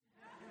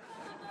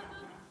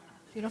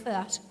Enough of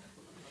that.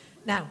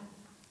 Now,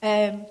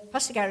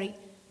 Pastor Gary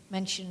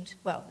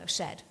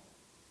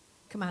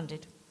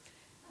commanded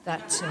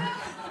that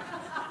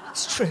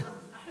it's true.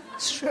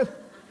 It's true.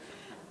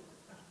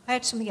 I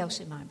had something else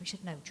in mind, but he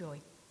said, no, joy.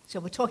 So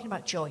we're talking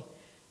about joy,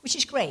 which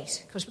is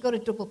great, because we've got a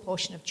double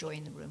portion of joy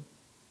in the room.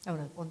 Oh,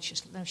 no,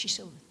 she's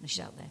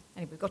out there.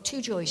 Anyway, we've got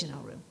two joys in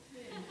our room.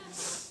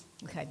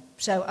 Okay,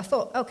 so I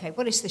thought, okay,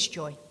 what is this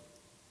joy?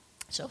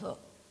 So I thought,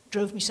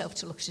 drove myself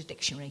to look at a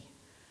dictionary.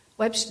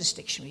 Webster's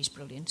dictionary is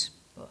brilliant,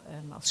 but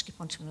I'll skip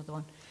on to another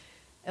one.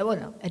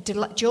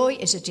 Joy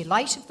is a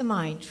delight of the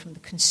mind from the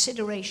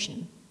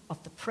consideration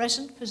of the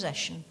present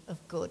possession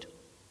of good,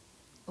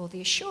 or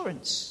the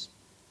assurance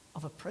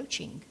of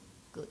approaching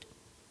good.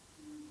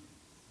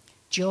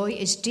 Joy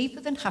is deeper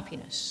than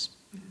happiness.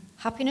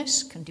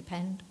 Happiness can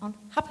depend on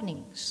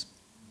happenings.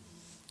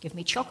 Give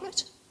me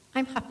chocolate,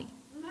 I'm happy.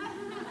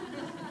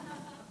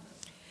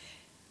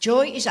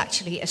 Joy is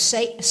actually a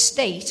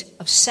state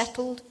of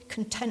settled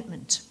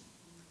contentment,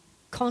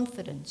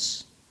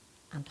 confidence,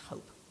 and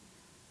hope.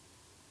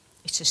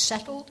 It's a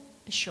settled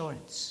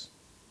assurance,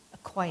 a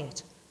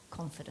quiet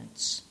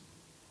confidence.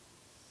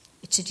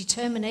 It's a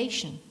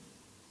determination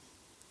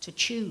to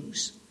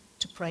choose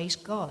to praise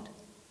God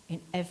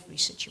in every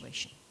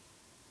situation.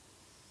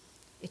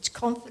 It's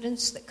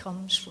confidence that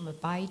comes from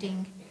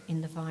abiding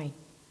in the vine,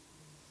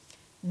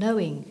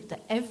 knowing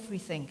that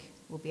everything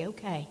will be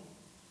okay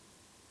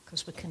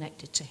because we're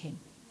connected to him.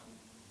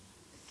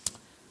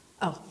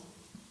 Oh,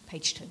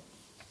 page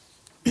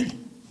 2.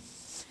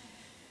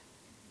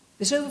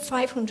 There's over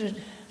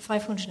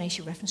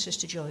 580 references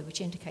to joy, which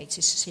indicates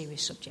it's a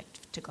serious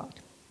subject to God.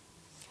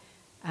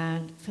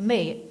 And for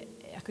me,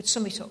 I could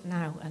sum it up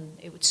now, and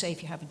it would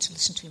save you having to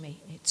listen to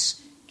me.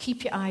 It's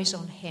keep your eyes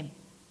on him,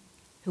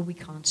 who we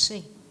can't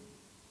see.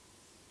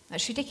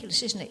 That's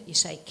ridiculous, isn't it? You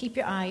say, keep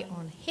your eye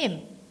on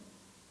him,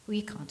 who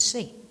you can't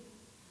see.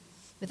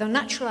 With our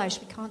natural eyes,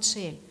 we can't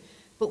see him.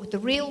 But with the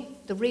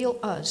real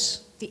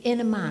us, the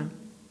inner man,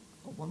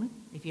 or woman,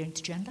 if you're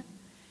intergender,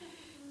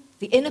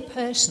 the inner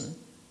person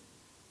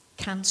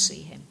can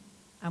see him.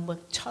 And we're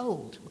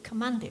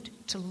commanded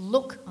to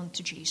look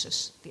unto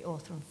Jesus, the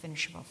author and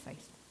finisher of our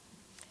faith.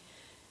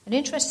 An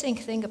interesting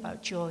thing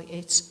about joy,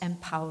 it's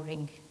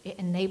empowering. It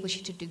enables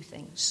you to do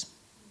things.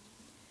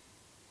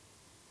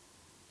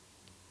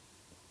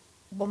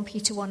 1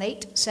 Peter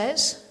 1:8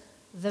 says,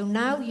 though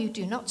now you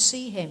do not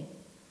see him,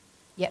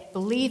 yet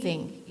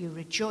believing you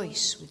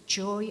rejoice with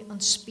joy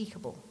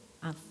unspeakable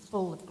and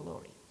full of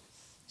glory.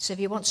 So if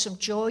you want some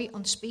joy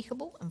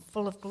unspeakable and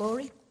full of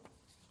glory,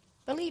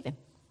 believe him.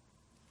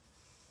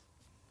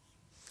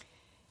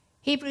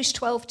 Hebrews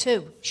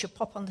 12:2 should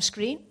pop on the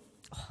screen.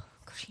 Oh,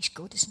 gosh, he's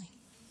good, isn't he?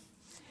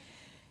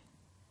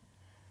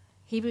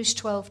 Hebrews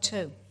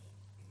 12:2.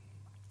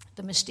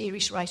 The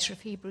mysterious writer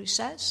of Hebrews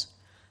says,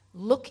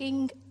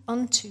 looking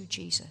unto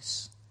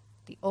Jesus,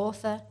 the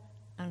author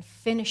and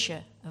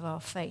finisher of our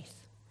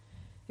faith,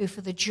 who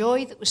for the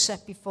joy that was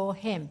set before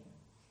him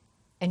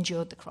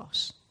endured the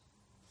cross.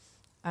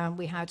 And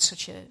we had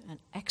such an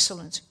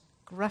excellent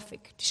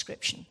graphic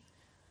description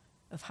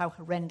of how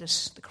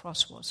horrendous the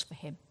cross was for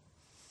him.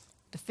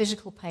 The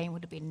physical pain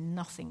would have been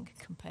nothing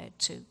compared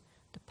to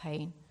the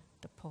pain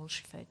that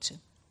Paul's referred to.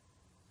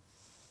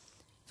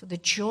 For the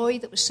joy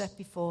that was set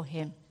before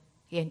him,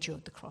 he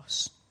endured the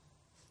cross.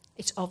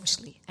 It's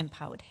obviously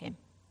empowered him.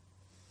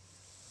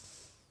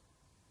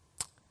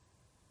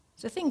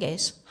 The thing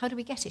is, how do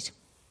we get it?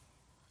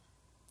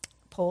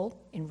 Paul,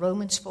 in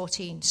Romans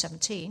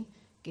 14:17,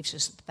 gives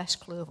us the best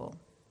clue of all.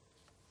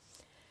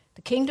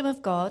 The kingdom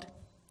of God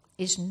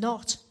is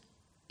not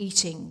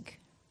eating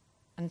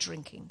and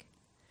drinking,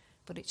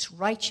 but it's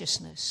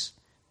righteousness,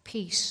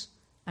 peace,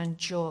 and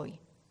joy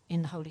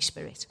in the Holy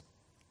Spirit.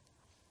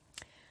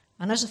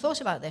 And as I thought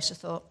about this, I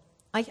thought,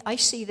 I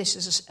see this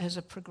as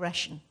a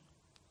progression.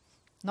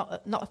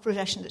 Not a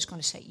progression that's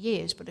going to take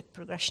years, but a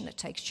progression that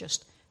takes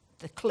just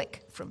the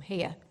click from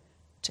here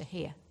to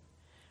here.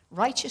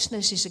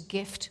 Righteousness is a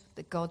gift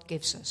that God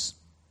gives us.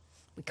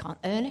 We can't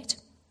earn it.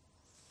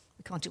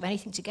 We can't do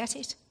anything to get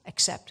it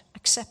except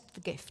accept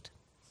the gift.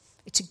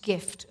 It's a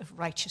gift of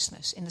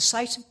righteousness. In the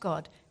sight of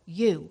God,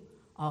 you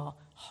are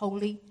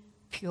holy,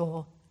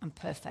 pure, and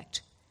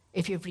perfect.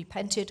 If you've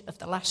repented of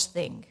the last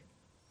thing,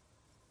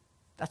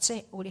 that's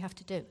it. All you have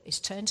to do is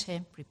turn to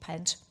him,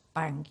 repent,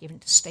 bang, you're in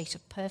the state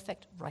of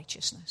perfect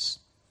righteousness.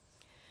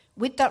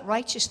 With that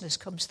righteousness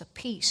comes the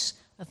peace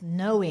of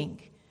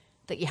knowing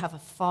that you have a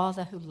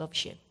Father who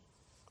loves you,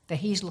 that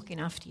he's looking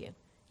after you.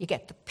 You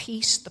get the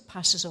peace that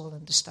passes all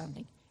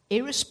understanding,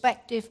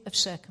 irrespective of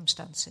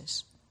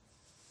circumstances.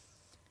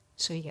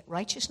 So you get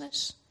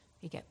righteousness,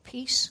 you get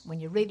peace. When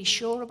you're really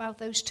sure about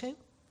those two,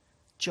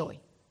 joy.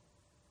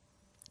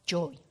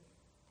 Joy.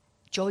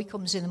 Joy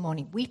comes in the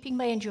morning. Weeping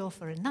may endure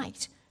for a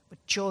night,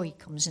 but joy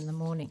comes in the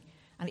morning.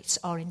 And it's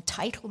our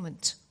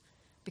entitlement,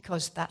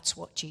 because that's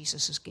what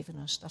Jesus has given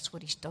us. That's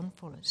what he's done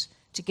for us,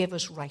 to give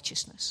us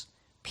righteousness,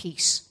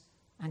 peace,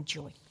 and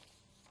joy.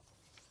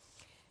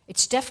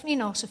 It's definitely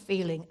not a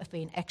feeling of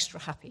being extra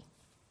happy.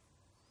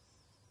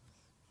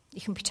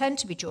 You can pretend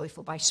to be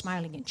joyful by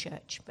smiling in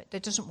church, but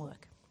that doesn't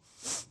work.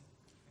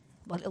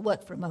 Well, it'll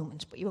work for a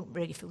moment, but you won't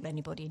really fool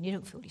anybody and you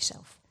don't fool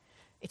yourself.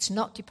 It's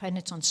not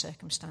dependent on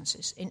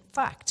circumstances. In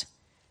fact,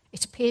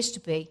 it appears to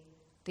be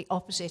the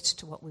opposite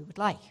to what we would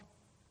like.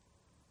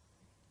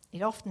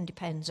 It often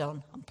depends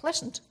on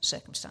unpleasant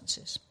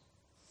circumstances.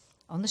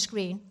 On the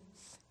screen,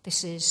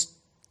 this is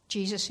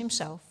Jesus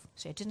himself.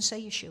 See, I didn't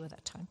say Yeshua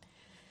that time.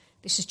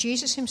 This is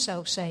Jesus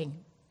himself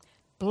saying,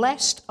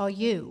 "Blessed are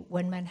you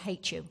when men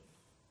hate you,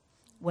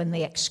 when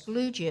they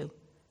exclude you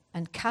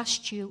and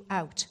cast you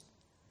out,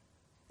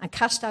 and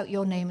cast out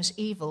your name as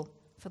evil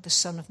for the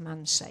Son of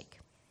Man's sake.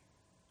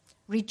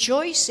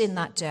 Rejoice in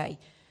that day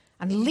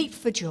and leap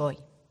for joy,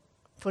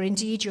 for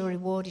indeed your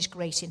reward is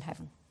great in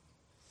heaven."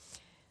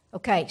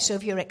 Okay, so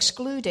if you're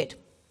excluded,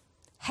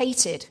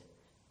 hated,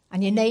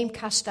 and your name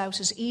cast out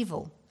as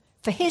evil,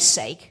 for his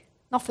sake,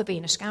 not for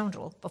being a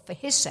scoundrel, but for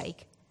his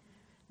sake,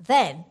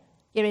 then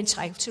you're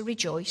entitled to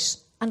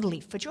rejoice and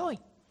leap for joy.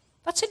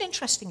 That's an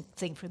interesting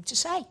thing for him to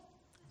say.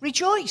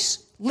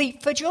 Rejoice,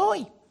 leap for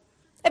joy.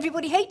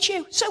 Everybody hates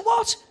you, so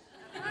what?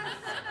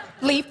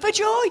 Leap for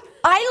joy.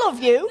 I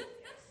love you.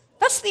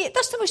 That's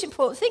the most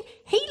important thing.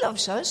 He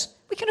loves us.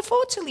 We can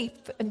afford to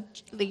leap and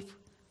leap.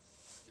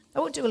 I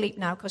won't do a leap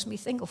now because my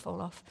thing will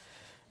fall off.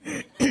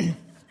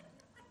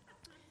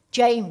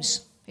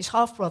 James, his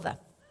half-brother,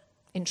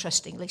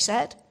 interestingly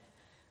said,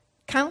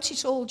 "Count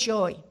it all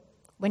joy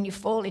when you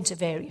fall into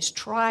various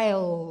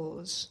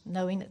trials,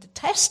 knowing that the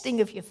testing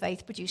of your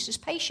faith produces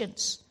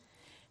patience,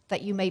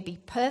 that you may be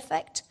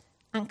perfect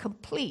and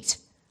complete,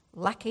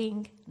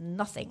 lacking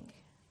nothing."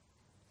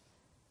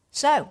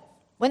 So,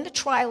 when the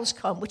trials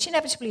come, which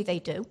inevitably they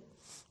do,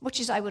 much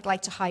as I would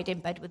like to hide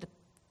in bed with a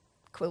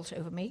quilt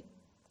over me,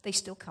 they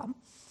still come.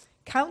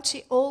 Count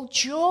it all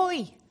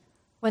joy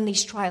when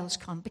these trials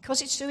come,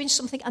 because it's doing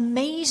something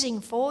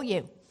amazing for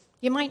you.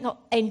 You might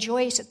not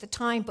enjoy it at the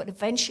time, but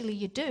eventually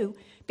you do,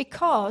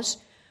 because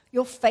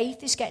your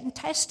faith is getting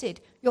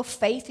tested. Your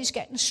faith is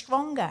getting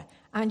stronger,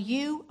 and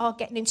you are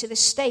getting into the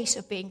state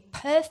of being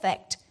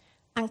perfect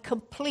and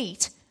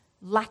complete,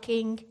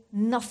 lacking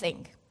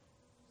nothing.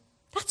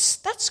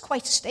 That's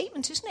quite a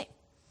statement, isn't it?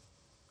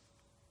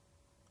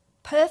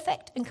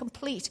 Perfect and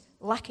complete,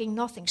 lacking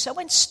nothing. So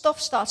when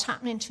stuff starts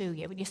happening to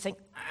you and you think,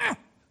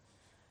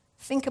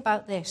 think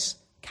about this.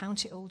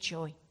 Count it all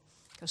joy,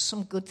 because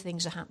some good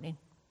things are happening.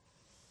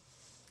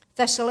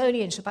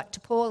 Thessalonians, we're back to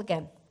Paul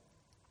again.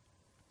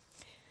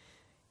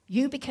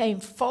 You became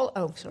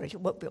followers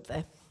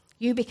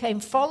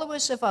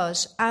of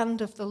us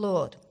and of the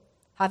Lord,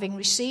 having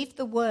received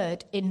the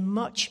word in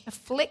much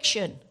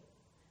affliction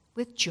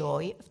with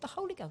joy of the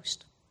Holy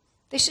Ghost.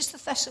 This is the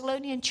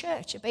Thessalonian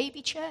church, a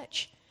baby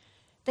church.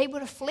 They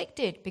were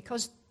afflicted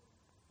because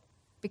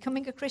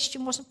becoming a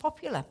Christian wasn't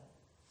popular.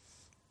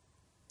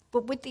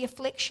 But with the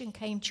affliction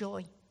came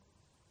joy.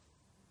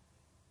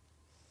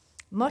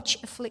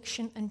 Much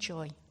affliction and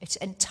joy. It's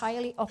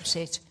entirely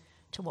opposite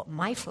to what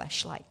my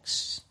flesh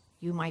likes.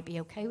 You might be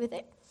okay with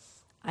it.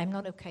 I'm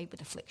not okay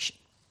with affliction.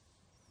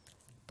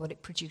 But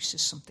it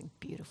produces something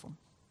beautiful.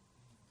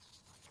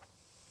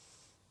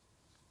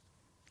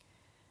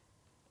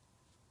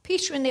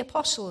 Peter and the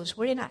apostles,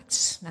 we're in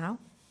Acts now.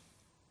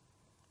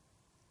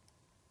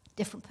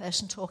 Different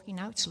person talking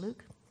now, it's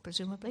Luke,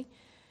 presumably.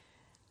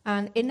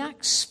 And in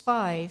Acts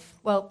 5,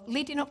 well,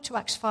 leading up to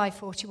Acts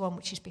 5:41,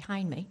 which is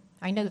behind me,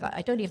 I know that.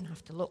 I don't even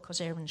have to look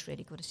because Aaron's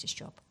really good at his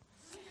job.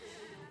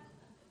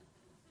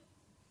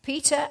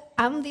 Peter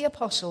and the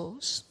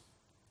apostles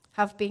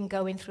have been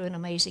going through an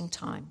amazing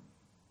time.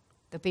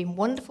 There have been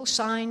wonderful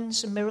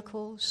signs and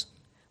miracles,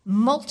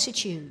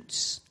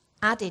 multitudes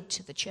added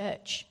to the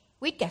church.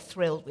 We'd get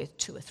thrilled with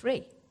 2 or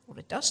 3 or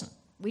a dozen.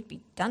 We'd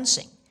be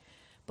dancing.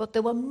 But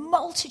there were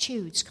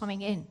multitudes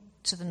coming in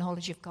to the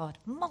knowledge of God.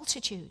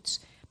 Multitudes.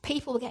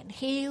 People were getting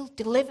healed,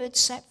 delivered,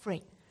 set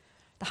free.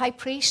 The high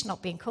priest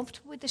not being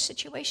comfortable with this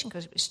situation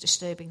because it was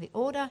disturbing the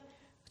order,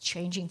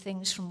 changing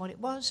things from what it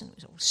was, and it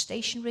was all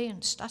stationary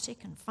and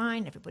static and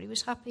fine. Everybody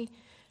was happy.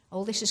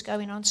 All this is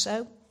going on,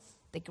 so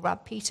they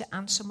grab Peter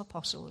and some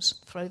apostles,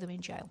 throw them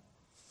in jail.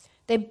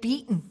 They're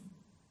beaten,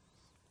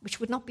 which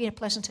would not be a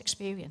pleasant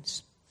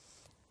experience.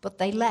 But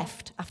they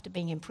left after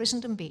being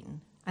imprisoned and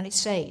beaten, and it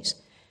says,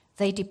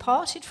 they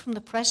departed from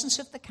the presence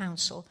of the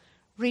council,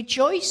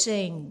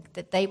 rejoicing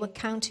that they were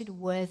counted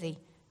worthy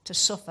to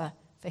suffer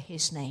for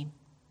his name.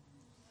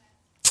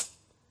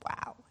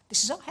 Wow,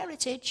 this is our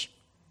heritage.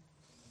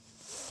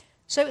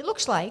 So it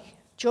looks like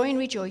joy and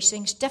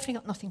rejoicing has definitely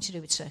got nothing to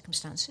do with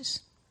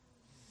circumstances.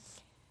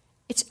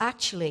 It's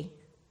actually,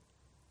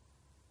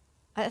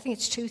 I think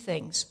it's 2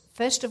 things.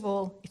 First of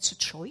all, it's a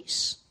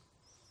choice.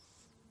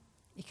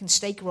 You can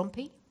stay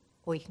grumpy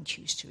or you can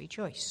choose to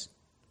rejoice.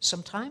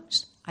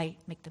 Sometimes I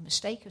make the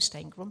mistake of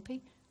staying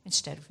grumpy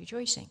instead of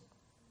rejoicing,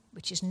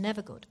 which is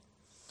never good.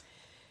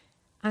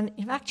 And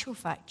in actual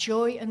fact,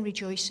 joy and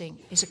rejoicing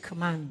is a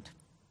command.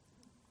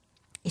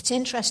 It's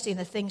interesting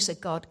the things that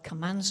God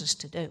commands us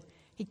to do.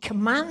 He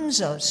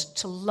commands us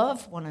to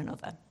love one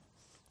another.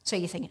 So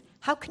you're thinking,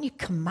 how can you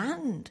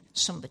command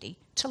somebody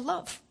to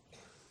love?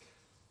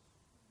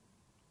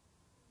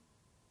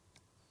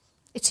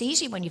 It's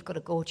easy when you've got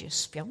a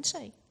gorgeous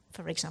fiancé,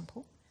 for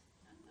example,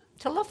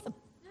 to love them.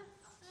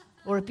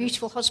 Or a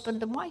beautiful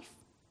husband and wife.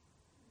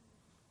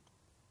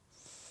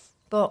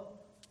 But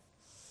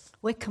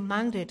we're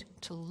commanded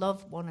to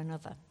love one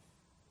another.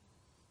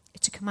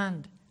 It's a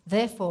command.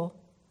 Therefore,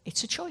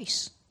 it's a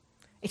choice.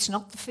 It's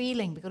not the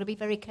feeling. We've got to be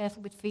very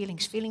careful with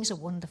feelings. Feelings are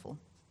wonderful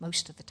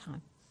most of the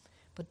time.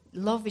 But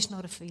love is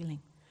not a feeling.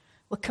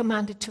 We're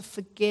commanded to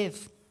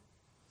forgive.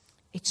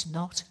 It's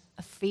not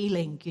a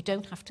feeling. You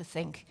don't have to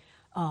think,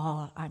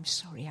 oh, I'm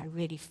sorry, I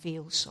really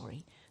feel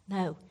sorry.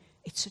 No,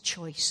 it's a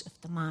choice of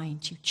the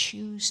mind. You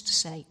choose to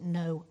say,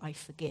 no, I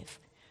forgive.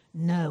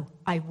 No,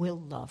 I will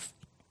love.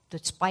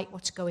 Despite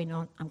what's going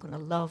on, I'm going to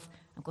love,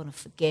 I'm going to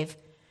forgive,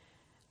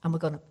 and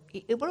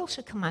we're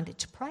also commanded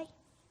to pray.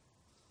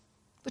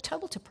 We're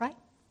told to pray.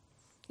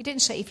 He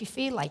didn't say, if you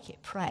feel like it,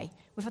 pray.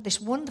 We've had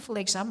this wonderful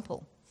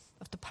example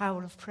of the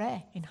power of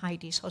prayer in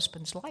Heidi's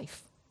husband's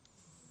life.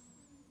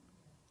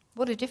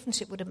 What a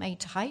difference it would have made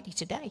to Heidi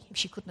today if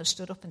she couldn't have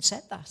stood up and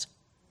said that.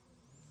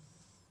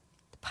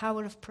 The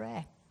power of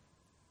prayer.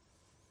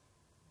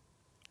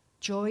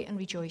 Joy and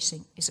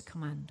rejoicing is a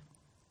command.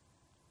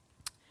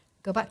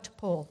 Go back to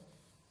Paul.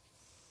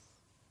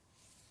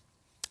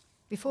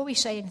 Before we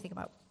say anything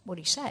about what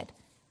he said,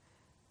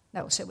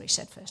 we'll say what he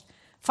said first.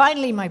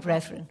 Finally, my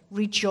brethren,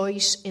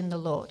 rejoice in the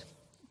Lord.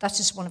 That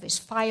is one of his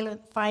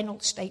final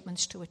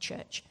statements to a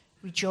church.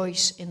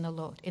 Rejoice in the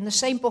Lord. In the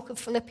same book of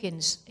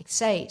Philippians, it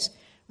says,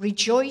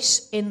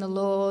 rejoice in the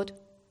Lord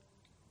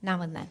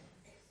now and then.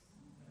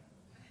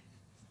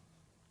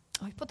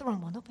 Oh, I put the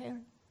wrong one up here.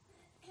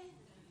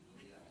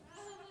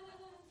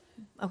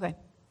 Okay.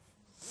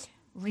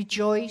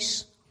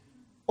 Rejoice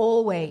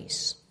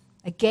always.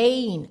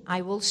 Again,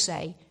 I will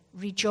say,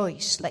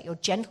 rejoice. Let your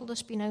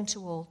gentleness be known to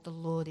all. The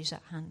Lord is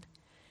at hand.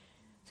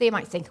 So you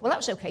might think, well, that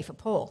was okay for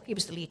Paul. He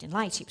was the leading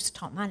light. He was the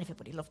top man.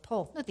 Everybody loved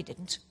Paul. No, they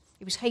didn't.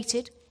 He was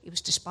hated. He was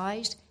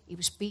despised. He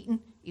was beaten.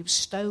 He was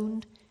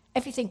stoned.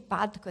 Everything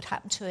bad that could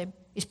happen to him.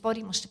 His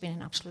body must have been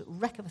an absolute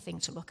wreck of a thing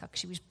to look at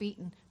because he was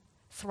beaten,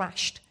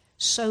 thrashed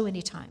so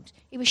many times.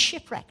 He was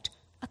shipwrecked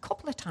a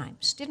couple of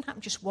times. It didn't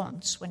happen just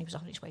once when he was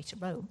on his way to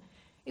Rome.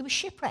 He was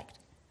shipwrecked.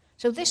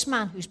 So this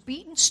man who's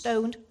beaten,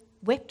 stoned,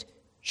 whipped,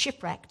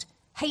 shipwrecked,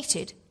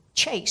 hated,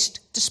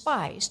 chased,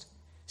 despised,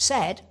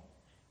 said,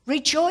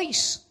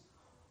 rejoice,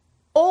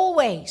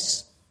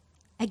 always.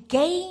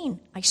 Again,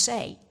 I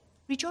say,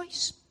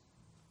 rejoice.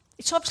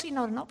 It's obviously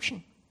not an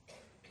option.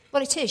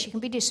 Well, it is. You can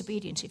be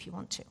disobedient if you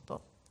want to, but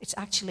it's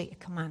actually a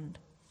command.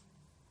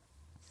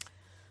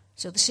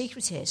 So the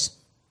secret is,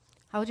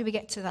 how do we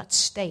get to that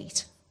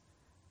state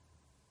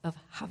of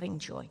having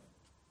joy?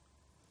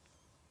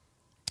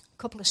 A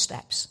couple of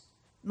steps.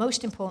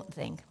 Most important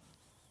thing,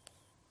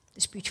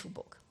 this beautiful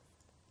book.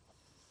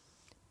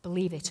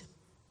 Believe it.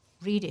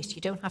 Read it.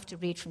 You don't have to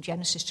read from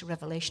Genesis to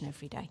Revelation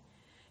every day.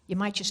 You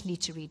might just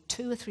need to read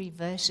 2 or 3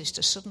 verses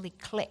to suddenly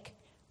click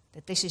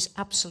that this is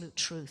absolute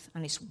truth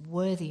and it's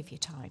worthy of your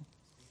time.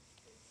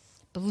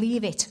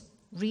 Believe it.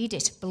 Read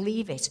it.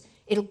 Believe it.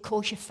 It'll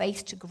cause your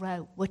faith to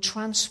grow. We're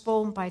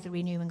transformed by the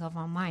renewing of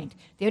our mind.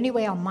 The only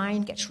way our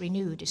mind gets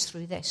renewed is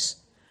through this.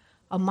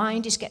 Our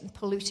mind is getting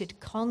polluted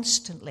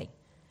constantly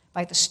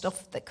by the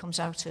stuff that comes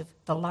out of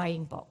the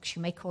lying box.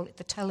 You may call it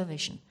the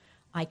television.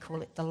 I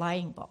call it the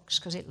lying box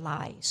because it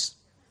lies.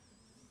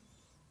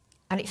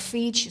 And it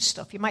feeds you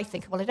stuff. You might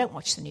think, well, I don't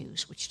watch the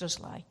news, which does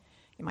lie.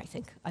 You might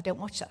think, I don't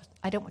watch that.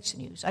 I don't watch the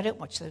news. I don't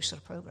watch those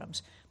sort of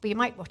programs. But you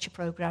might watch a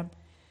program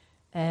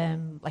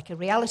like a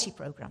reality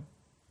program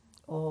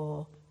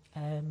or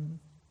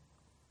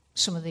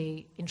some of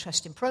the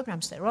interesting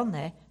programs that are on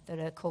there that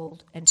are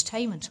called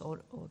entertainment or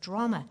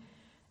drama.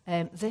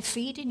 They're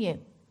feeding you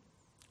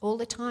all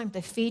the time.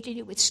 They're feeding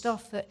you with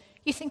stuff that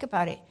you think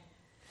about it.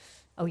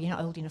 Oh, you're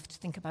not old enough to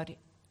think about it.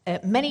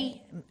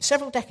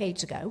 Several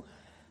decades ago,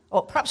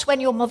 or perhaps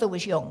when your mother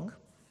was young,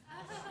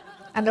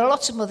 and there are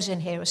lots of mothers in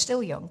here who are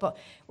still young, but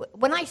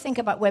when I think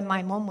about when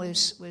my mum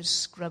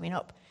was growing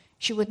up,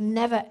 she would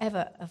never,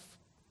 ever have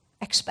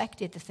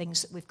expected the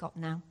things that we've got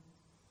now.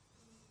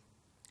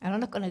 And I'm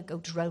not going to go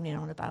droning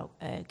on about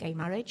gay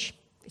marriage.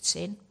 It's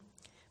sin.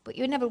 But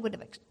you would never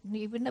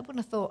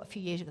have thought a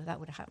few years ago that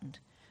would have happened.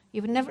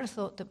 You would never have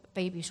thought that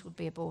babies would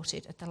be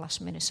aborted at the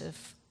last minute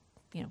of,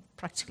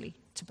 practically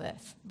to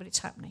birth. But it's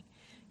happening.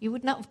 You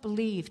would not have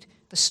believed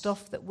the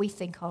stuff that we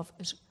think of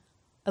as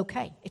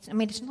okay. It's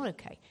not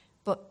okay.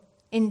 But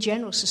in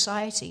general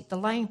society, the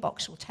lying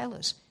box will tell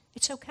us,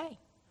 it's okay.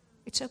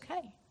 It's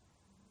okay.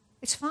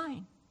 It's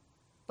fine.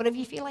 Whatever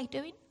you feel like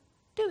doing,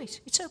 do it.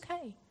 It's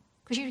okay.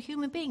 Because you're a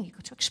human being. You've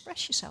got to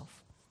express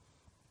yourself.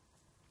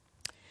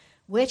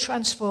 We're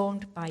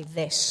transformed by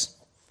this.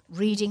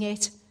 Reading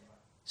it,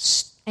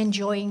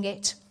 enjoying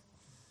it,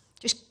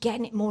 just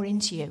getting it more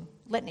into you,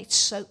 letting it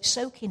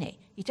soak in it.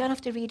 You don't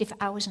have to read it for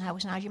hours and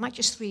hours and hours. You might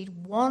just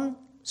read one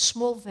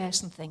small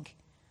verse and think.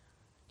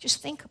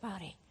 Just think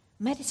about it.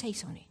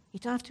 Meditate on it. You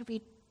don't have to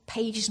read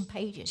pages and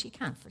pages. You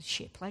can for the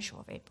sheer pleasure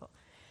of it, but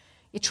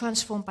you're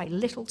transformed by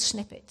little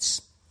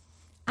snippets.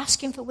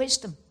 Ask him for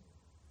wisdom.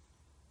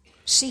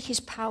 Seek his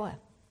power.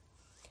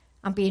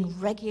 and be in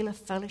regular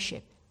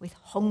fellowship with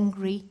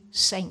hungry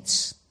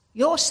saints.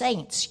 You're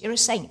saints. You're a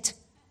saint.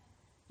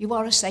 You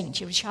are a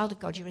saint. You're a child of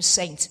God. You're a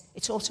saint.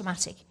 It's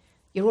automatic.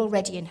 You're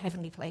already in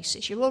heavenly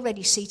places. You're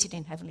already seated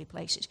in heavenly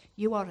places.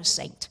 You are a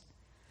saint.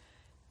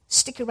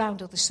 Stick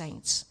around other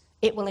saints.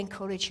 It will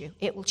encourage you.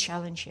 It will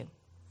challenge you.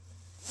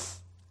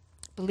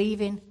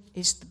 Believing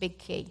is the big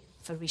key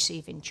for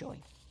receiving joy.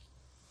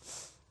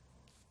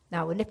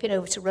 Now we're nipping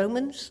over to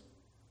Romans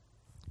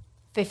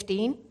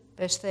 15,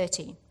 verse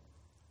 13.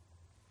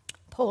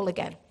 Paul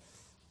again,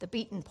 the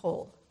beaten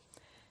Paul.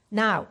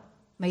 Now,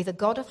 may the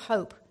God of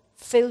hope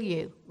fill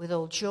you with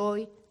all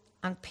joy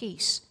and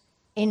peace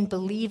in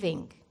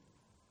believing,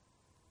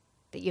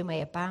 that you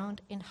may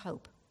abound in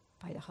hope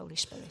by the Holy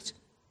Spirit.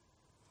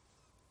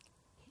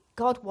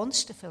 God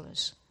wants to fill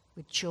us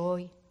with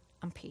joy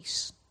and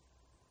peace.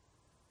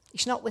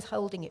 He's not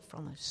withholding it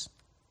from us.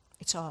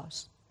 It's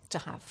ours to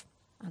have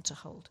and to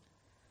hold.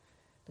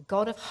 The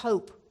God of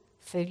hope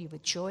fill you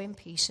with joy and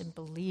peace in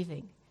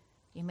believing,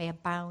 you may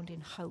abound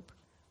in hope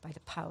by the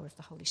power of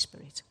the Holy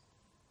Spirit.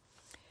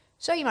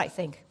 So you might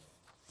think,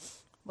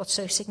 what's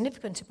so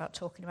significant about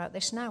talking about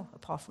this now,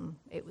 apart from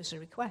it was a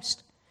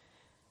request?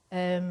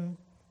 The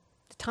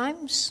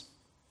times,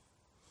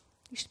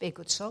 used to be a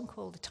good song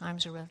called The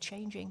Times Are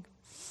Changing.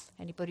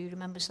 Anybody who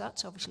remembers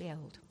that's obviously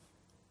old.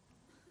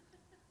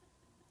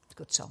 It's a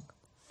good song.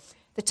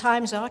 The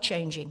times are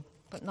changing,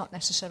 but not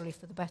necessarily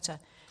for the better.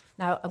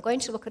 Now, I'm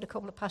going to look at a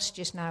couple of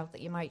passages now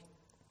that you might...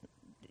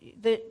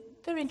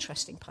 They're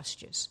interesting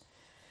passages.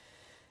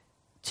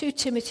 2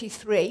 Timothy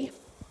 3.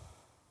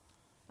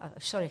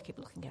 Sorry, I keep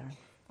looking, Aaron.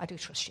 I do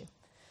trust you.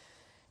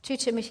 2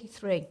 Timothy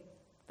 3,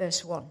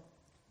 verse 1.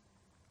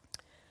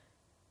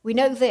 We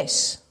know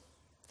this,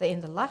 that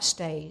in the last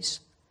days,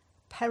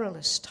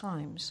 perilous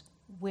times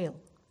will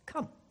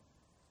come.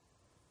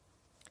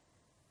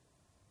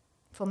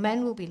 For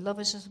men will be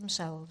lovers of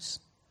themselves,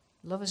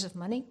 lovers of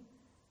money,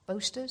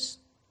 boasters,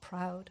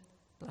 proud,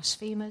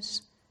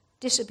 blasphemers,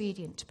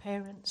 disobedient to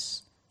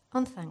parents,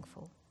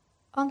 unthankful,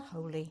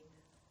 unholy,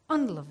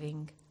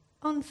 unloving,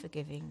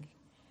 unforgiving,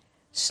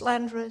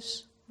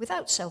 slanderers,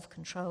 without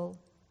self-control,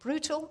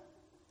 brutal,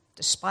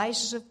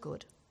 despisers of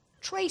good,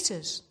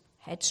 traitors,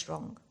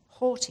 headstrong,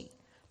 haughty,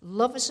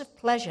 lovers of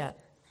pleasure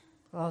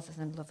rather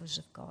than lovers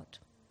of God,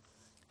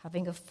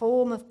 having a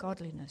form of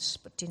godliness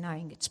but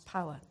denying its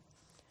power.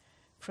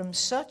 From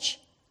such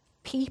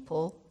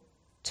people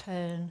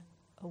turn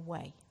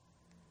away.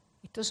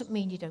 It doesn't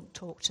mean you don't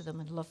talk to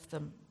them and love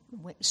them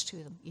and witness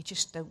to them. You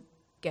just don't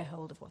get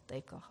hold of what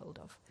they've got hold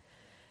of.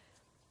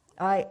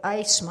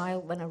 I smile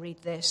when I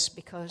read this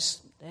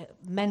because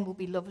men will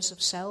be lovers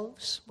of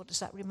selves. What does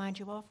that remind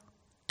you of?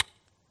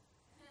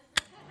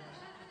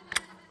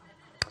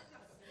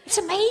 It's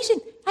amazing.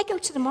 I go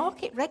to the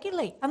market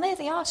regularly, and there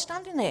they are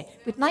standing there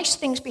with nice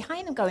things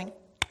behind them going,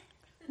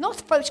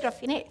 not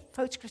photographing it,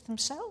 photograph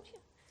themselves.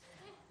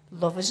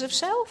 Lovers of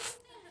self.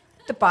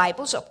 The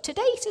Bible's up to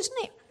date,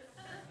 isn't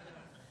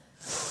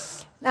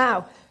it?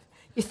 Now,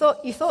 you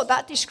thought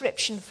that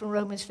description from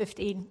Romans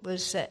 15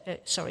 was,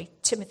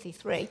 Timothy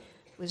 3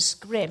 was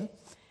grim.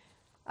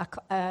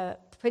 I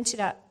printed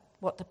out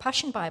what the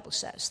Passion Bible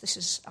says. This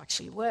is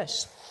actually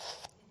worse,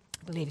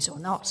 believe it or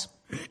not.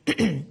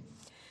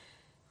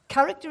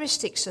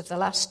 Characteristics of the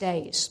last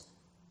days.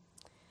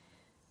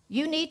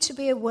 You need to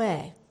be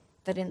aware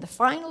that in the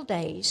final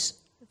days,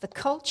 the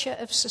culture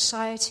of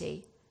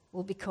society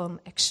will become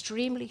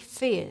extremely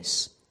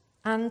fierce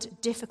and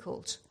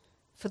difficult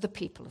for the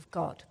people of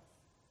God.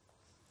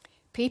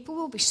 People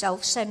will be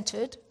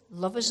self-centered,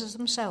 lovers of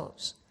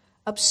themselves,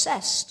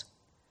 obsessed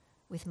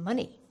with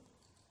money.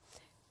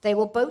 They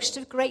will boast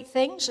of great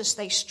things as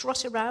they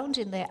strut around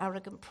in their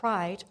arrogant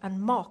pride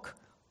and mock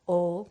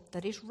all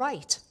that is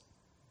right.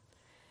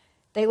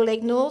 They will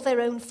ignore their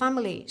own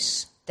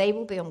families. They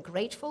will be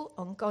ungrateful,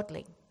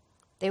 ungodly.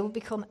 They will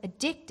become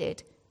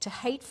addicted to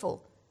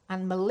hateful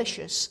and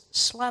malicious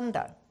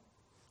slander.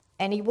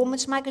 Any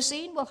woman's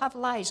magazine will have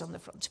lies on the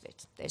front of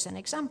it. There's an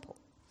example.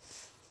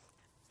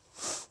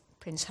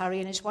 Prince Harry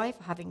and his wife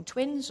are having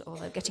twins, or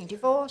they're getting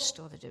divorced,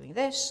 or they're doing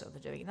this, or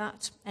they're doing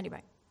that.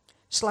 Anyway,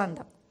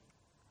 slander.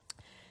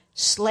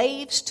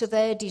 Slaves to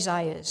their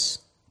desires.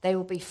 They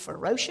will be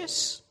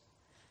ferocious,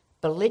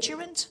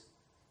 belligerent,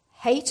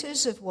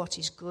 haters of what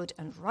is good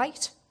and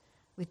right,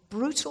 with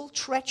brutal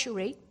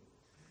treachery.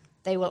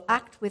 They will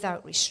act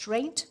without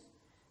restraint,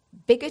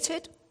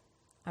 bigoted,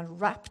 and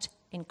wrapped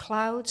in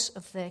clouds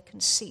of their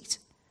conceit.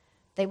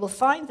 They will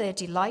find their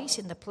delight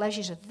in the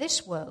pleasures of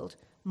this world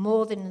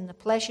more than in the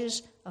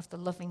pleasures of the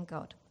loving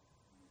God.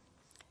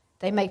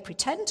 They may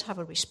pretend to have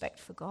a respect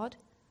for God,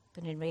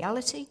 but in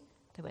reality,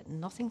 they want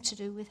nothing to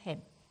do with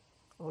him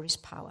or his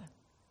power.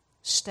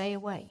 Stay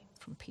away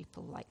from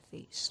people like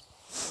these.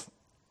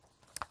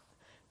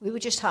 We were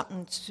just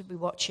happened to be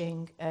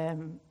watching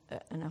an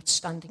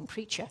outstanding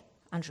preacher,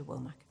 Andrew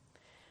Womack.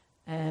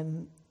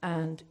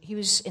 And he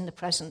was in the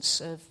presence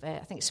of, I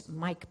think it's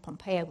Mike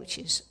Pompeo, which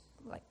is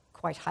like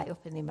quite high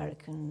up in the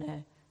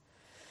American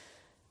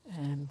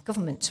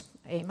government.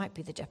 He might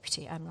be the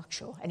deputy, I'm not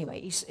sure.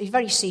 Anyway, he's a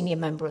very senior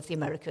member of the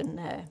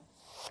American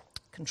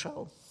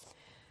control.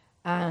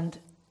 And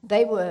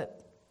they were,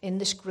 in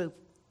this group,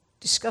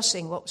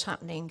 discussing what was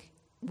happening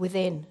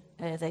within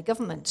their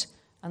government.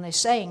 And they're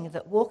saying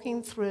that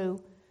walking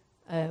through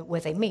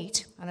where they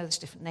meet, I know there's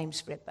different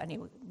names for it, but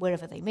anyway,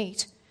 wherever they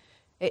meet,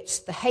 it's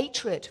the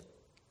hatred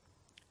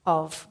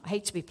of, I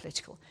hate to be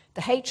political,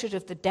 the hatred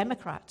of the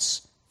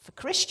Democrats for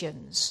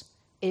Christians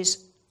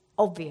is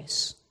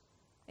obvious.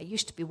 It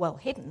used to be well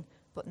hidden,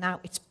 but now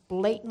it's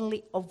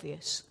blatantly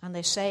obvious. And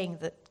they're saying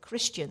that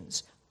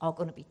Christians are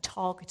going to be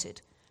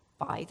targeted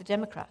by the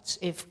Democrats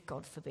if,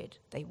 God forbid,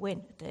 they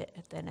win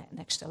at their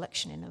next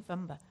election in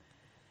November.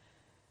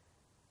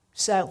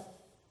 So,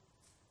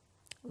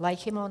 like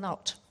him or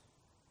not,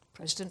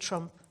 President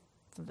Trump,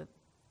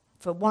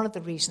 for one of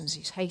the reasons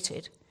he's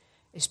hated,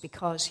 is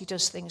because he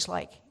does things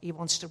like he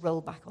wants to roll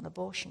back on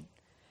abortion.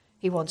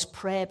 He wants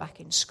prayer back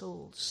in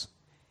schools.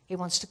 He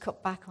wants to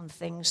cut back on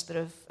things that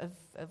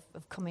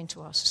have come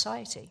into our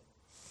society.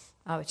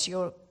 Now, it's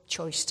your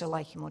choice to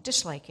like him or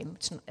dislike him.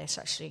 It's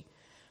actually,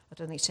 I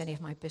don't think it's any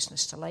of my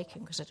business to like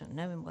him because I don't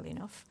know him well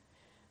enough.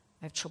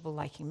 I have trouble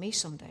liking me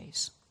some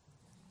days.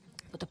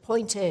 But the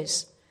point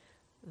is,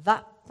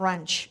 that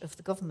branch of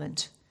the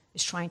government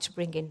is trying to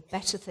bring in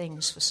better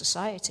things for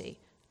society,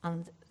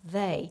 and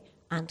they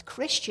and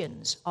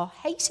Christians are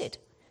hated.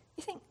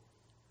 You think,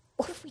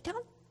 what have we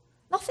done?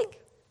 Nothing,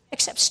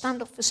 except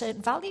stand up for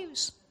certain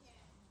values.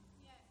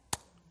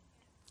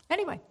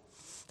 Anyway,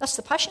 that's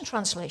the Passion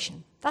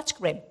Translation. That's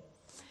grim.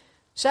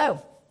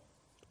 So,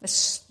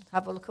 let's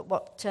have a look at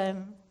what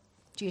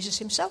Jesus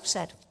himself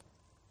said.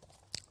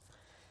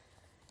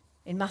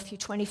 In Matthew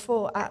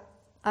 24,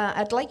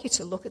 I'd like you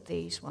to look at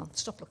these. Well,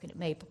 stop looking at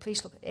me, but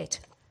please look at it,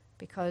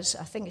 because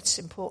I think it's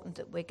important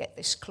that we get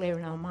this clear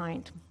in our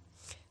mind.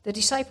 The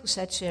disciples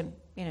said to him,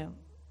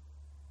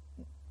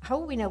 how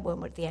will we know when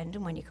we're at the end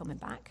and when you're coming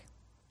back?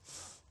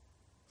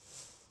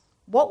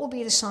 What will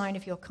be the sign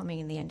of your coming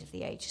in the end of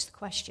the age is the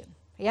question.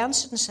 He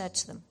answered and said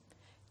to them,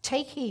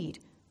 take heed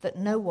that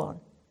no one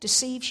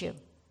deceives you.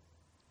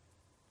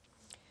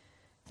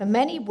 For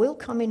many will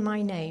come in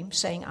my name,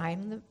 saying, I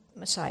am the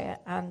Messiah,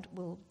 and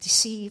will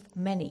deceive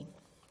many.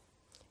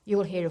 You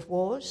will hear of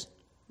wars,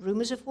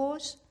 rumors of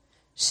wars.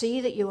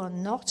 See that you are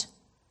not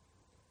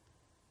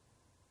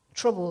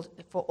troubled,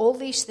 for all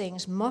these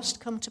things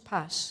must come to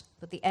pass,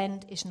 but the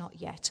end is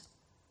not yet.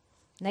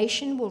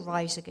 Nation will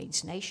rise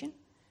against nation,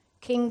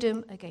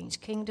 kingdom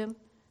against kingdom.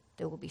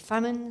 There will be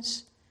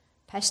famines,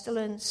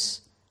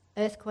 pestilence,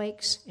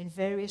 earthquakes in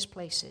various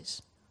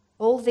places.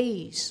 All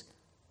these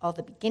are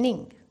the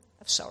beginning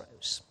of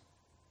sorrows.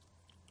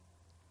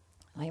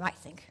 Now you might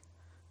think,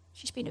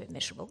 she's been a bit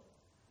miserable.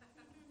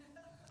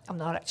 I'm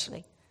not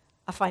actually.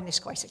 I find this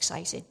quite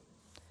exciting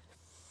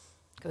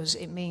because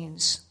it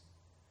means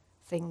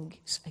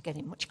things are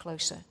getting much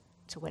closer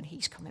to when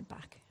he's coming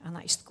back, and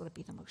that is going to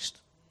be the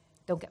most.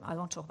 I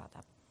won't talk about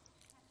that.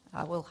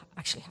 I will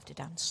actually have to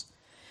dance.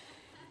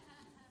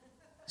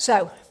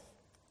 So,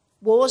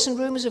 wars and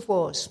rumours of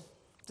wars.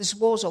 There's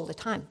wars all the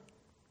time.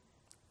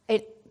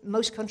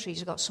 Most countries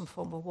have got some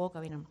form of war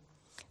going on.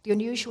 The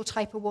unusual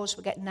type of wars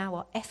we get now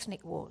are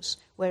ethnic wars,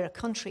 where a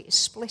country is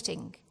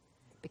splitting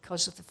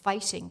because of the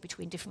fighting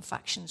between different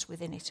factions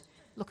within it.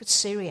 Look at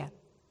Syria.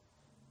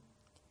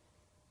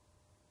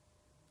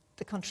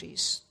 The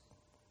country's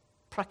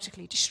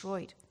practically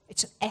destroyed.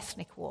 It's an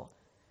ethnic war.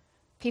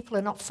 People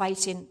are not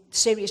fighting,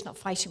 Syria's not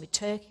fighting with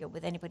Turkey or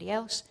with anybody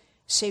else.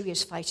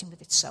 Syria's fighting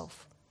with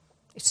itself.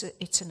 It's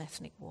an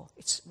ethnic war.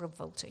 It's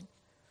revolting.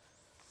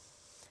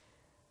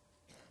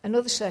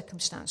 Another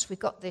circumstance, we've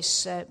got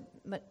this,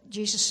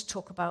 Jesus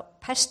talk about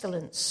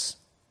pestilence.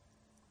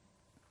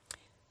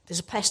 There's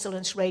a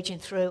pestilence raging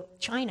through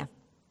China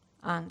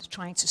and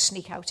trying to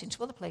sneak out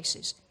into other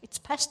places. It's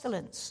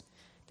pestilence.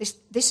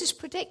 This is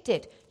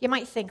predicted. You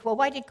might think, well,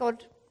 why did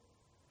God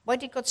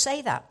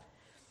say that?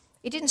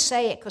 He didn't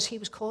say it because he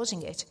was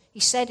causing it. He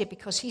said it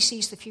because he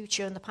sees the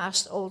future and the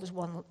past all as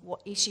one.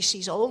 He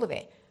sees all of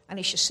it. And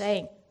he's just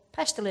saying,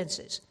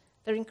 pestilences,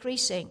 they're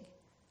increasing.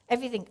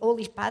 Everything, all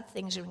these bad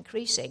things are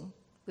increasing.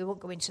 We won't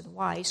go into the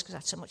whys because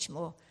that's a much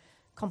more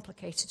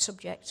complicated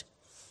subject.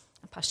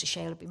 And Pastor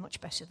Shale would be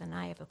much better than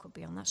I ever could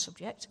be on that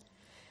subject.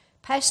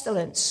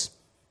 Pestilence,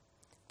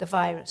 the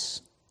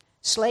virus.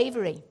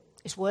 Slavery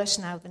is worse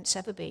now than it's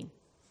ever been.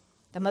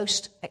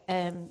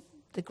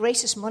 The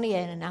greatest money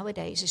earner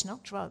nowadays is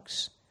not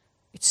drugs,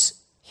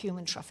 it's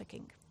human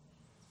trafficking.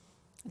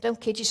 And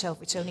don't kid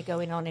yourself, it's only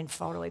going on in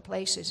faraway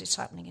places. It's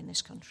happening in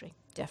this country,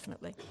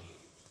 definitely.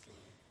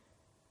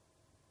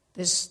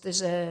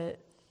 There's a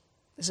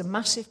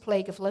massive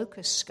plague of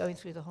locusts going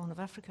through the Horn of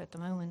Africa at the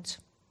moment.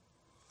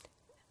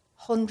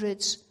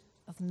 Hundreds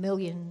of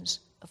millions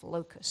of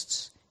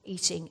locusts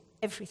eating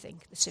everything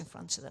that's in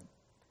front of them.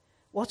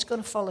 What's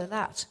going to follow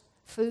that?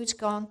 Food's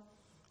gone.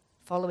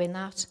 Following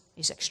that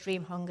is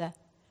extreme hunger.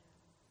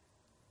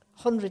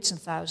 Hundreds and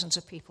thousands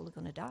of people are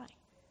going to die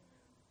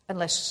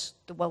unless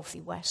the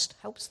wealthy West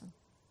helps them.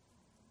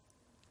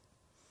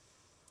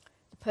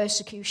 The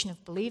persecution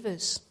of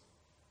believers.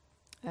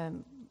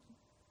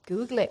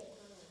 Google it.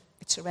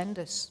 It's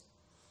horrendous.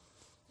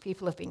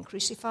 People have been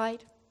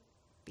crucified,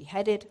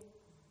 beheaded,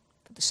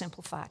 for the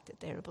simple fact that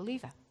they're a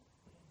believer,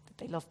 that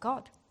they love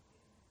God.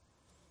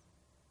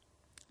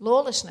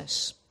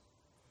 Lawlessness.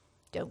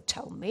 Don't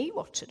tell me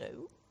what to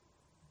do.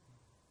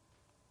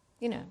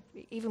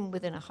 Even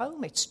within a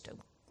home, it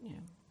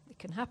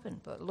can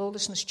happen. But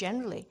lawlessness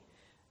generally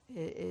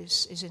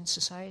is in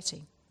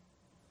society.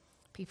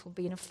 People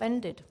being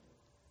offended.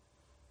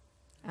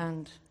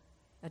 And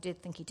I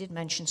did think he did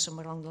mention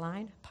somewhere along the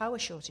line, power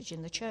shortage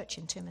in the church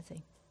in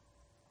Timothy.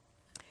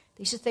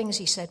 These are things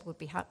he said would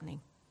be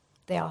happening.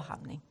 They are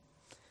happening.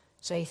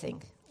 So you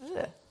think,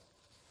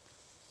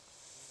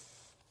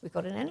 we've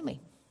got an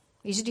enemy.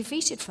 He's a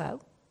defeated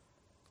foe.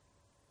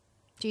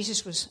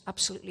 Jesus was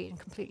absolutely and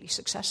completely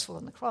successful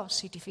on the cross.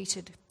 He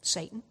defeated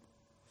Satan.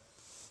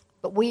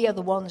 But we are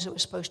the ones who are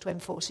supposed to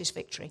enforce his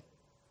victory.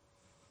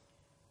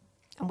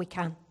 And we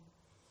can.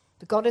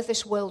 The God of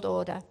this world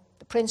order,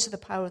 the prince of the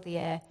power of the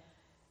air,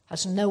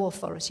 has no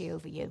authority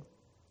over you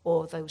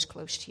or those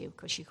close to you,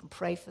 because you can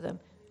pray for them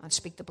and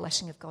speak the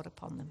blessing of God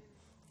upon them,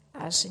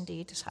 as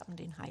indeed has happened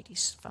in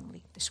Heidi's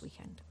family this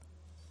weekend.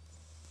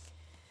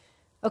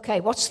 Okay,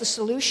 what's the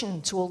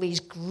solution to all these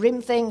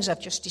grim things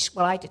I've just described?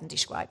 Well, I didn't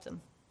describe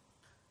them,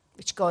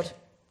 which God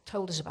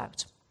told us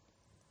about.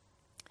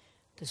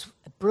 There's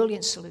a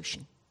brilliant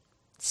solution.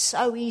 It's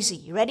so easy.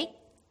 You ready?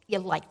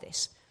 You'll like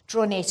this.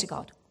 Draw near to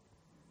God.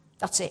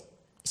 That's it.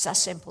 It's that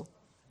simple.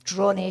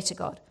 Draw near to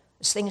God.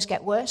 As things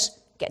get worse,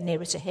 get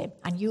nearer to him,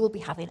 and you will be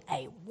having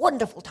a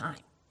wonderful time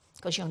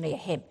because you're near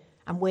him.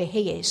 And where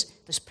he is,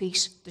 there's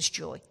peace, there's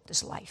joy,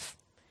 there's life.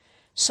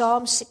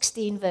 Psalm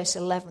 16, verse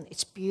 11,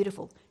 it's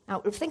beautiful. Now,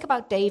 think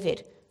about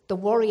David, the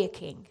warrior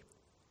king.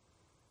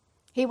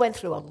 He went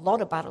through a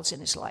lot of battles in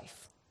his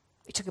life.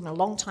 It took him a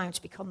long time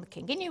to become the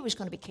king. He knew he was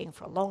going to be king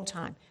for a long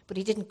time, but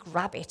he didn't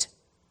grab it.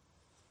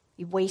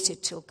 He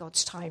waited till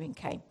God's timing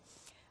came.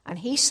 And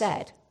he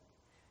said,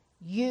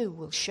 "You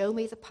will show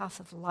me the path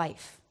of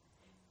life.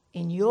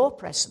 In your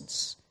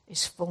presence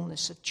is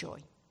fullness of joy."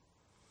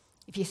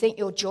 If you think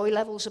your joy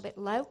level's a bit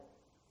low,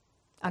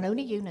 and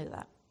only you know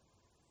that.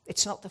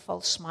 It's not the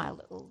false smile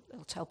that'll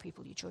tell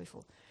people you're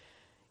joyful.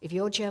 If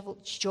your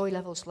joy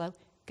level's low,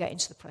 get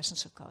into the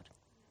presence of God.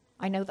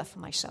 I know that for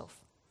myself.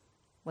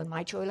 When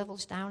my joy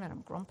level's down and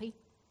I'm grumpy,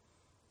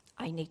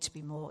 I need to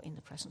be more in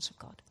the presence of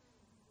God.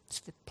 It's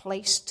the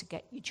place to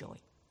get your joy.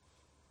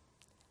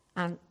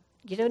 And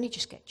you don't only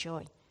just get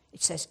joy.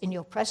 It says, in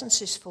your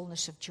presence is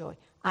fullness of joy.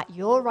 At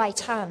your right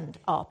hand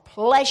are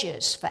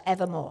pleasures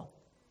forevermore.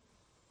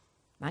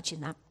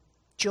 Imagine that.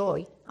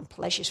 Joy and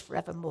pleasures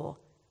forevermore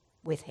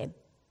with him.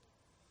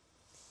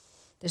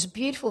 There's a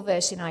beautiful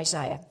verse in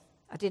Isaiah.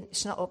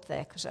 It's not up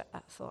there because I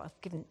thought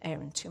I've given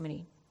Aaron too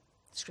many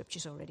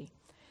scriptures already.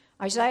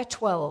 Isaiah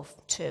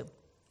 12:2.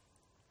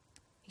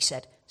 He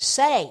said,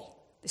 "Say,"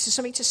 this is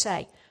something to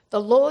say,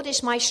 "The Lord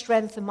is my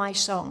strength and my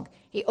song.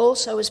 He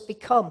also has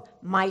become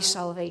my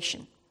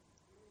salvation."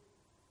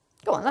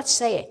 Go on, let's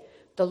say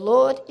it. The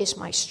Lord is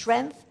my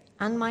strength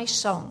and my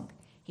song.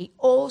 He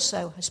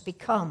also has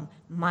become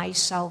my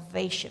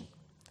salvation.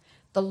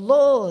 The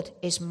Lord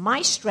is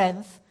my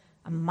strength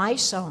and my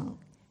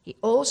song. He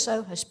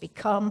also has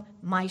become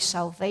my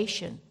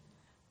salvation.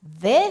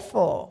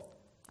 Therefore,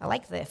 I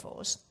like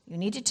therefores. You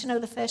needed to know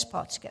the first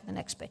part to get the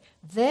next bit.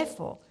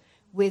 Therefore,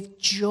 with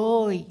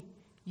joy,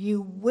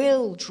 you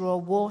will draw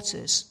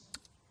waters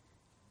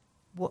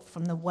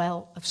from the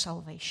well of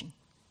salvation.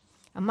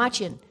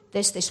 Imagine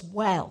there's this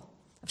well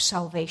of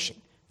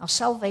salvation. Now,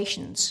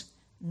 salvation's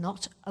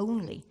not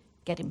only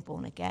getting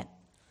born again.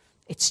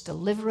 It's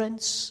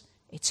deliverance,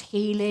 it's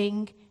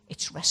healing,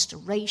 it's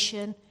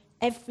restoration.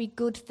 Every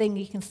good thing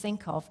you can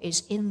think of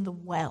is in the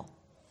well.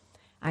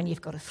 And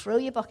you've got to throw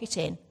your bucket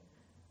in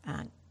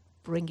and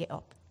bring it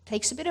up.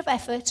 Takes a bit of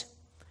effort.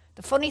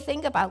 The funny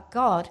thing about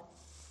God,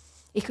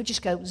 he could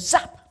just go,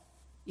 zap,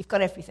 you've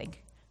got everything.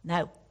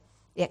 No,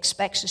 he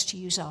expects us to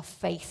use our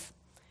faith.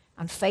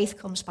 And faith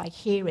comes by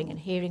hearing, and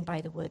hearing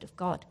by the word of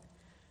God.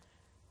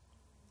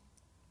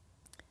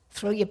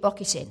 Throw your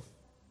bucket in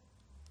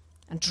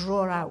and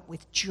draw out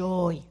with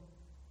joy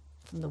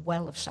from the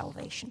well of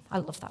salvation. I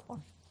love that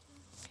one.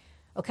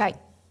 Okay,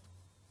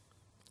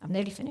 I'm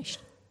nearly finished.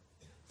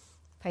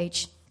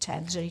 Page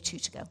 10, there's only 2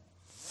 to go.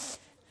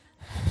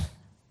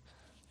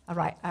 All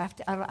right, I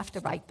have to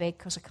write big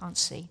because I can't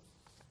see.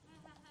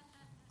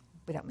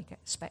 Without me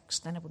getting specs,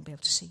 then I wouldn't be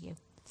able to see you.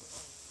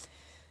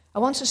 I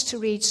want us to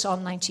read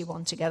Psalm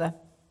 91 together.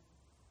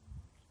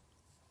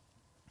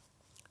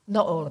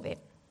 Not all of it,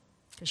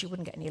 because you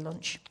wouldn't get any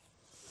lunch.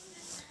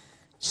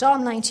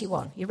 Psalm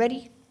 91, you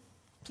ready?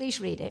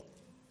 Please read it.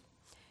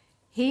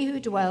 He who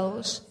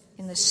dwells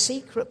in the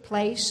secret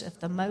place of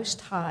the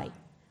Most High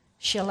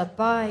shall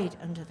abide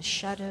under the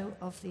shadow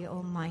of the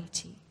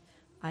Almighty.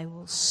 I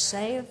will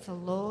say of the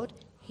Lord,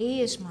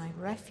 he is my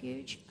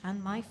refuge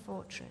and my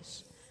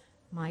fortress.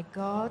 My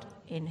God,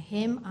 in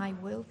him I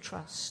will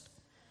trust.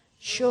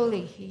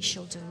 Surely he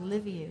shall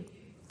deliver you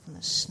from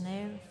the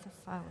snare of the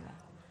fowler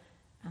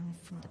and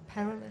from the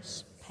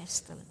perilous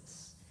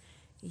pestilence.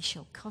 He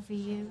shall cover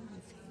you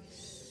with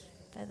his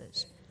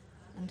feathers.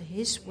 Under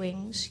his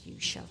wings you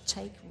shall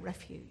take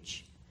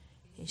refuge.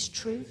 His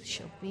truth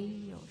shall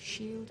be your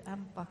shield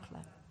and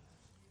buckler.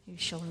 You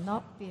shall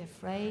not be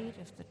afraid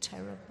of the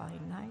terror by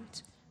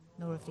night,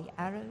 nor of the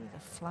arrow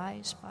that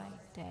flies by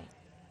day,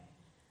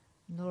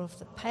 nor of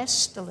the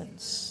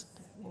pestilence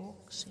that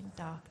walks in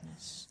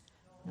darkness,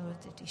 nor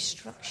of the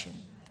destruction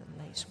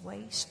that lays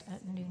waste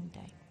at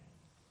noonday.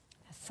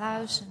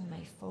 1,000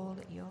 may fall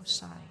at your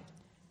side,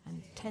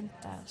 and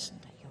 10,000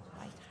 at your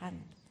right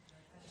hand.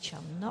 It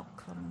shall not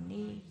come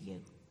near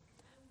you.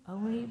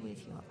 Only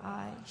with your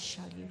eyes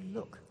shall you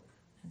look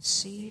and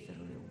see the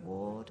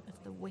reward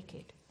of the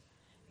wicked,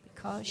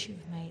 because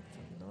you've made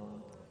the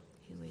Lord,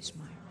 who is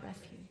my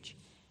refuge,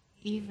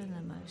 even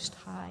the Most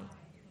High,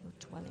 your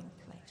dwelling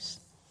place.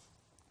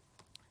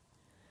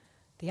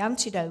 The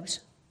antidote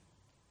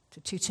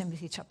to 2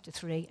 Timothy chapter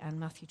 3 and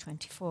Matthew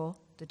 24,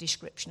 the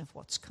description of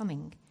what's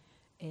coming,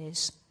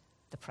 is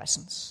the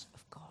presence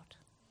of God.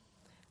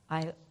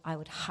 I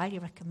would highly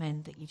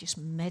recommend that you just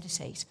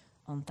meditate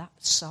on that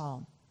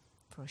psalm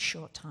for a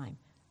short time,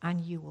 and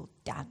you will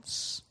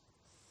dance.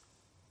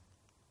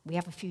 We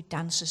have a few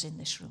dancers in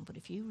this room, but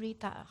if you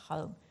read that at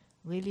home,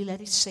 really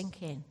let it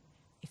sink in.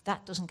 If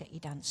that doesn't get you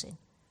dancing,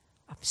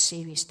 I have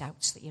serious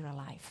doubts that you're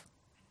alive.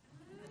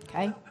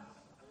 Okay?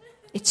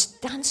 It's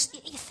dance.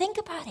 You think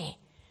about it.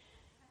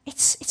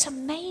 It's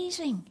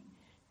amazing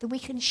that we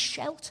can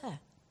shelter.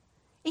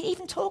 It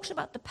even talks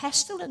about the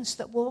pestilence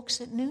that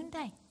walks at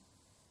noonday.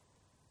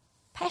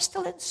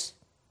 Pestilence.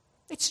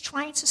 It's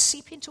trying to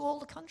seep into all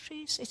the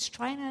countries. It's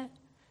trying to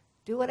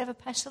do whatever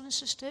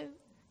pestilences do.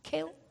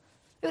 Kill.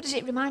 Who does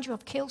it remind you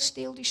of? Kill,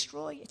 steal,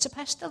 destroy. It's a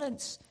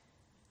pestilence.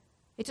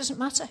 It doesn't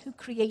matter who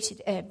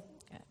created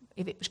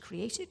if it was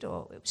created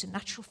or it was a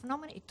natural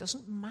phenomenon. It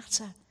doesn't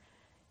matter.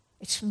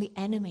 It's from the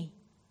enemy.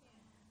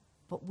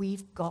 But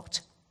we've got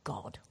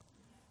God.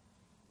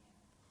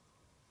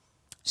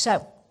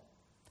 So,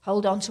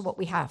 hold on to what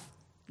we have.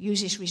 Use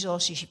his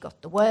resources. You've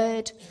got the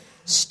word.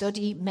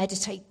 Study,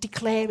 meditate,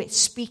 declare it,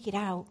 speak it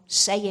out,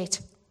 say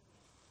it.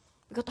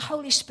 We've got the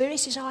Holy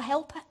Spirit as our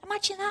helper.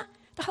 Imagine that.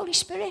 The Holy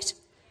Spirit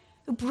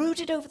who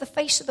brooded over the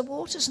face of the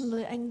waters and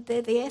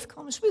the earth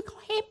comes. We've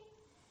got him.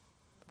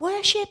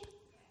 Worship.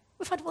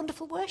 We've had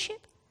wonderful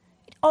worship.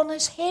 It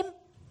honours him,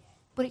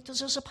 but it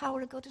does us a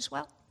power of God as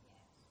well.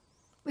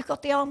 We've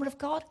got the armour of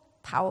God.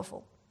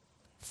 Powerful.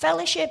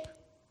 Fellowship.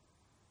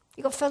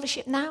 You've got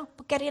fellowship now,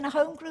 but get in a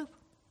home group.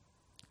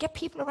 Get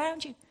people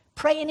around you.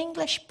 Pray in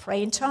English.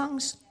 Pray in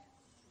tongues.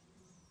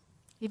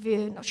 If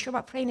you're not sure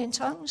about praying in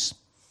tongues,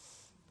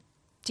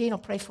 Dean will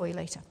pray for you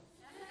later.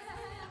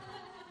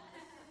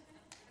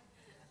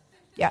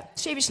 Yeah,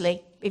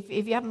 seriously, if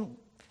you haven't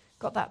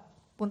got that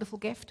wonderful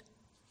gift,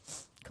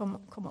 come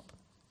up.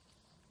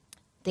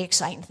 The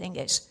exciting thing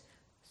is,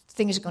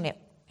 things are going to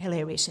get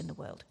hilarious in the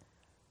world.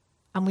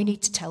 And we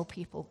need to tell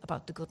people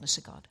about the goodness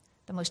of God.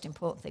 The most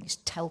important thing is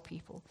tell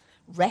people,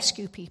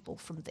 rescue people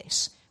from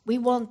this. We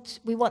want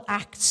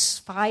Acts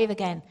 5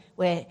 again,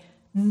 where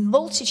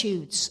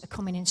multitudes are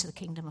coming into the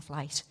kingdom of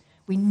light.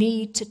 We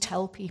need to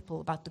tell people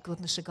about the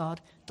goodness of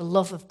God, the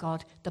love of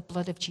God, the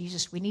blood of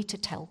Jesus. We need to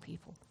tell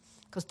people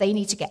because they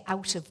need to get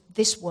out of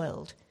this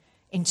world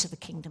into the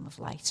kingdom of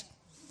light.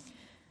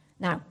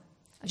 Now,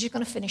 I'm just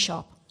going to finish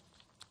up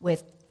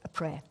with a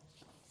prayer.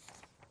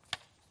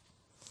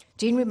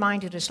 Dean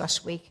reminded us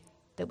last week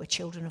that we're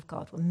children of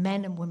God. We're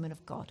men and women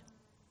of God.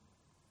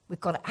 We've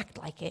got to act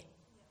like it.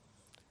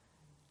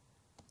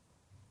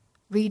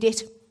 Read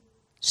it.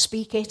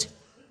 Speak it.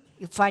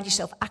 You'll find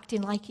yourself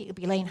acting like it. You'll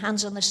be laying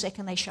hands on the sick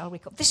and they shall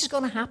recover. This is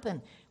going to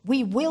happen.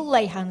 We will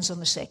lay hands on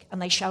the sick and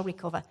they shall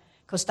recover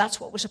because that's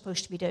what we're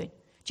supposed to be doing.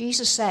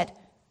 Jesus said,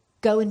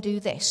 go and do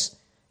this.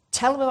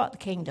 Tell them about the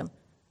kingdom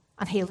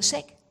and heal the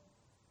sick.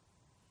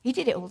 He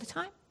did it all the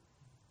time.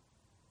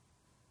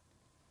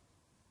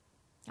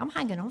 I'm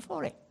hanging on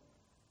for it.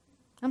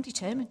 I'm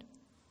determined.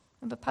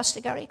 Remember Pastor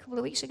Gary a couple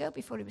of weeks ago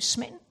before he was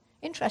smitten?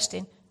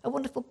 Interesting. A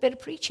wonderful bit of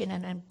preaching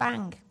and then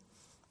bang,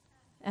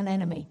 an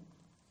enemy.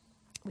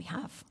 We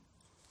have.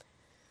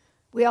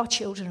 We are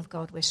children of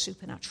God. We're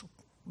supernatural.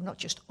 We're not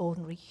just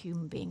ordinary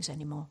human beings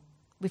anymore.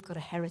 We've got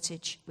a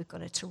heritage. We've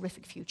got a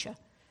terrific future.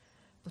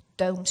 But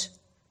don't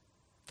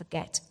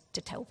forget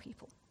to tell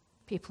people.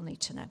 People need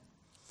to know.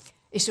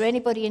 Is there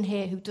anybody in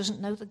here who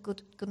doesn't know the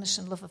goodness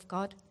and love of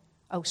God?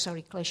 Oh,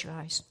 sorry, close your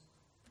eyes.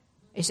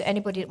 Is there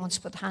anybody that wants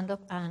to put their hand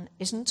up and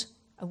isn't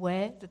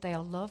aware that they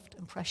are loved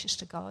and precious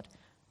to God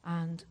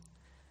and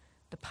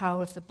the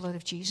power of the blood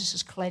of Jesus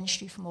has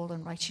cleansed you from all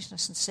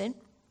unrighteousness and sin?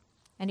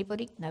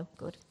 Anybody? No?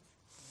 Good.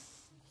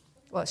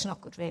 Well, it's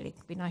not good, really.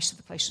 It'd be nice if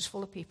the place was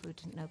full of people who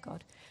didn't know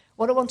God.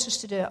 What I want us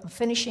to do, I'm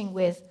finishing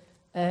with,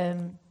 I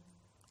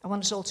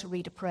want us all to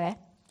read a prayer,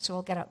 so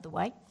I'll get out of the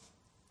way.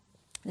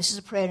 This is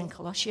a prayer in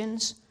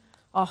Colossians.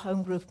 Our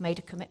home group made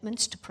a commitment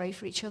to pray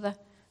for each other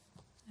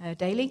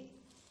daily.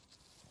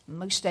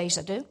 Most days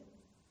I do.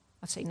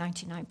 I'd say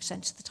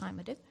 99% of the time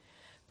I do.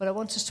 But I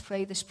want us to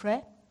pray this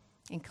prayer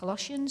in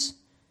Colossians.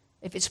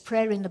 If it's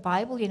prayer in the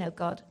Bible, you know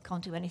God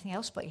can't do anything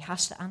else, but he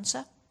has to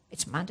answer.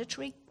 It's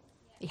mandatory.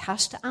 He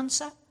has to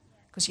answer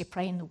because you're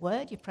praying the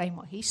word, you're praying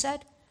what he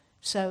said.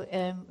 So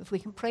if we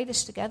can pray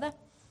this together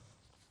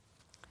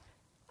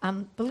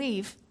and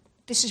believe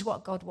this is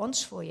what God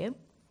wants for you,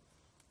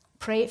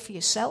 pray it for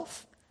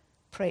yourself,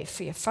 pray it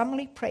for your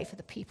family, pray it for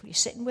the people you're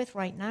sitting with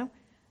right now,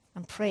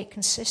 and pray it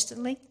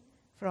consistently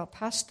for our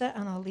pastor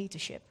and our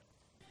leadership.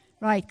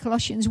 Right,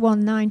 Colossians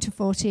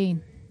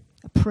 1:9-14,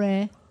 a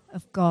prayer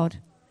of God.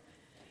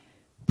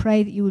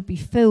 Pray that you would be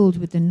filled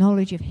with the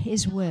knowledge of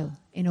his will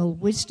in all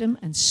wisdom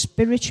and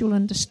spiritual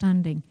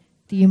understanding,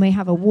 that you may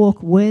have a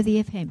walk worthy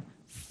of him,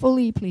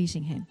 fully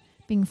pleasing him,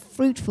 being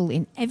fruitful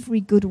in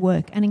every good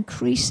work and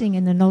increasing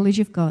in the knowledge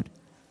of God,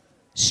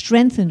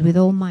 strengthened with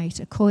all might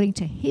according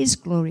to his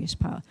glorious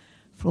power,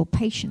 for all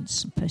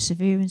patience and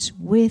perseverance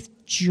with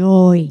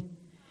joy,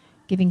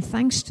 giving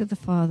thanks to the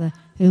Father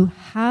who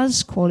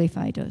has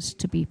qualified us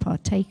to be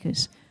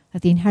partakers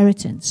of the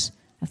inheritance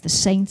of the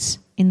saints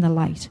in the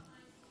light.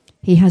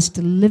 He has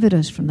delivered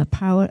us from the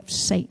power of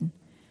Satan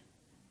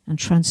and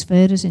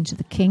transferred us into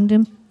the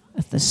kingdom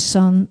of the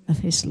Son of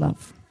his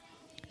love.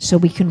 So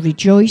we can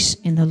rejoice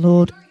in the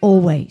Lord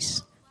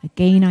always.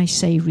 Again I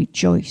say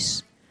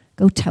rejoice.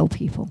 Go tell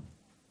people.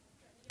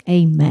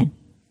 Amen.